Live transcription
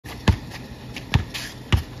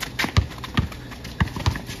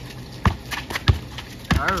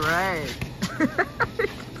All right.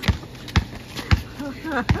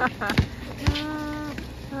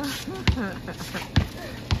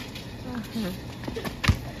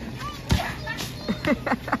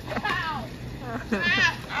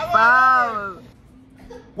 Foul.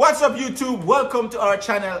 What's up, YouTube? Welcome to our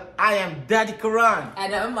channel. I am Daddy Karan.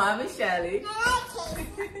 And I'm Mommy Shelly.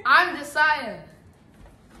 I'm Josiah.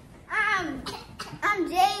 I'm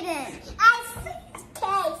Jaden. I'm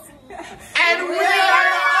Casey. And we are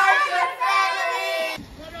the Archer family!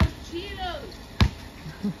 What up, Cheetos?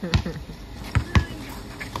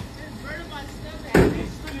 Burning my stomach.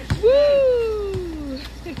 Woo!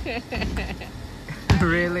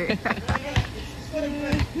 Really?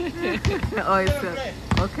 Oh, it's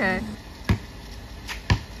okay.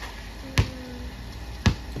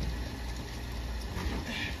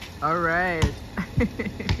 All right.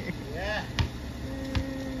 Yeah.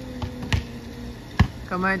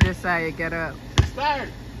 Come on, Josiah, get up. He's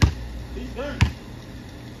tired. He's done.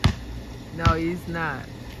 No, he's not.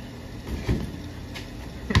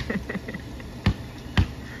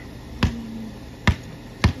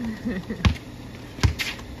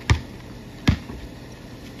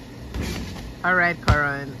 All right,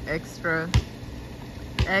 Karan. Extra.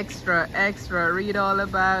 Read all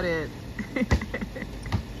about it.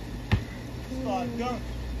 Start dunk.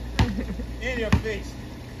 In your face.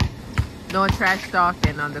 No trash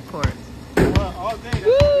talking on the court. Well, all day. That's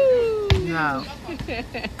Woo! No.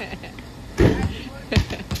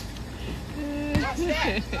 What's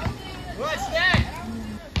that? What's that?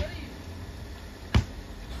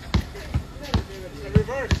 The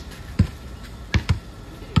reverse.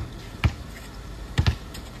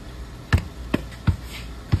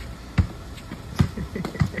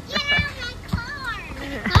 Get out of my car.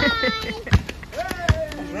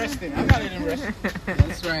 I'm resting. I'm not even resting.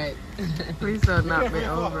 That's right. Please don't knock me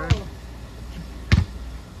over.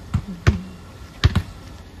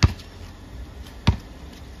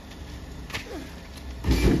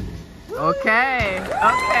 Okay.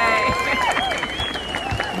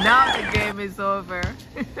 Now the game is over.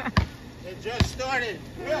 It just started.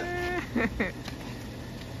 Look.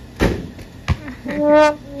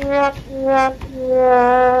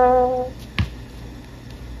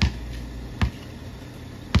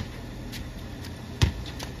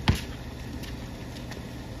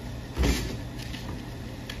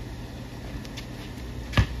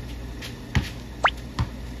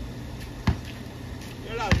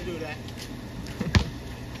 You're allowed to do that.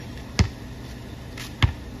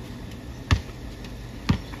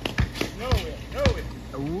 Nowhere.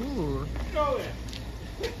 Ooh. Nowhere.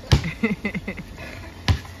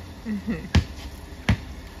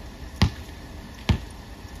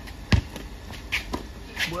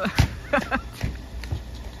 What?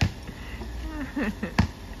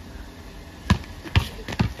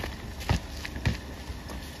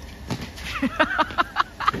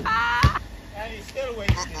 And he's still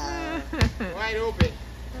wasting it. Wide open.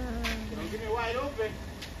 Don't give me wide open.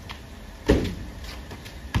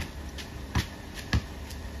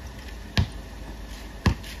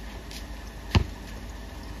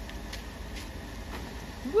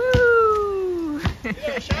 Woo! You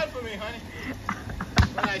got a shot for me, honey.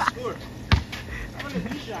 When I score. I'm on the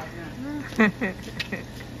D shot now.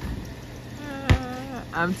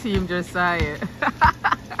 I'm Team Josiah.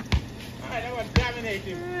 Alright, I'm gonna dominate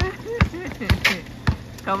him.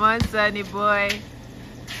 Come on, Sonny boy.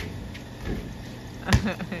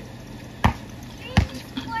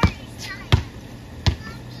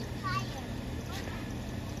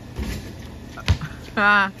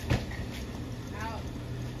 Out.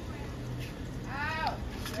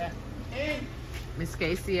 Yeah. In. Miss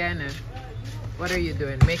Casey Anna, what are you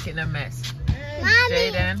doing? Making a mess. Mommy,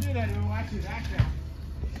 Jaden, You don't watch his action.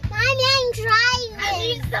 Mommy, I'm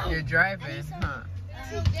driving. you're driving, huh?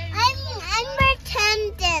 I'm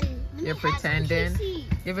pretending. You're pretending?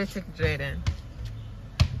 Give it to Jaden.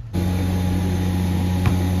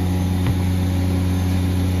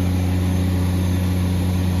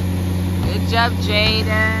 Good job,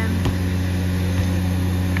 Jaden.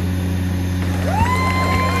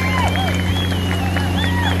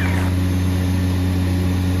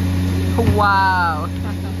 Wow.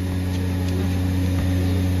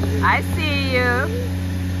 I see you.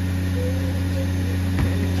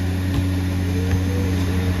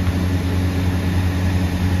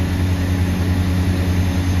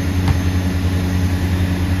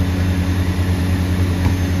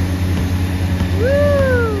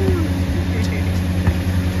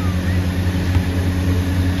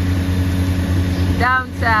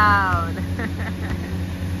 Downtown.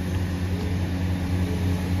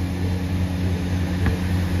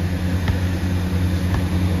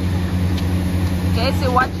 Casey,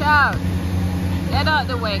 watch out. Get out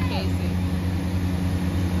the way, Casey.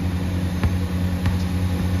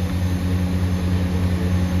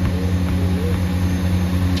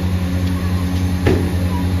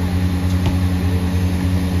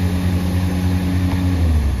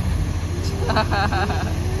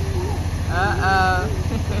 Uh-oh.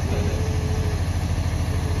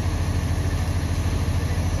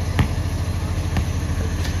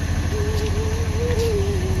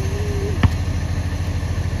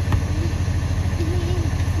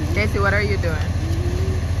 Casey, what are you doing?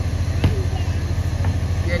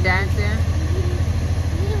 You're dancing?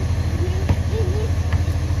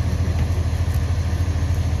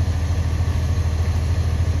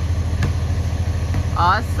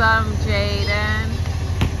 Awesome, Jaden.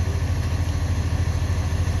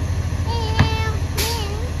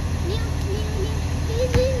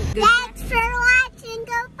 Thanks for watching.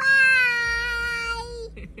 Goodbye.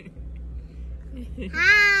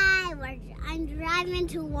 Hi, I'm driving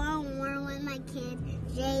to Walmart with my kid,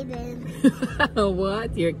 Jaden.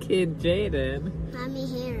 What? Your kid, Jaden? Mommy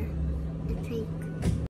here.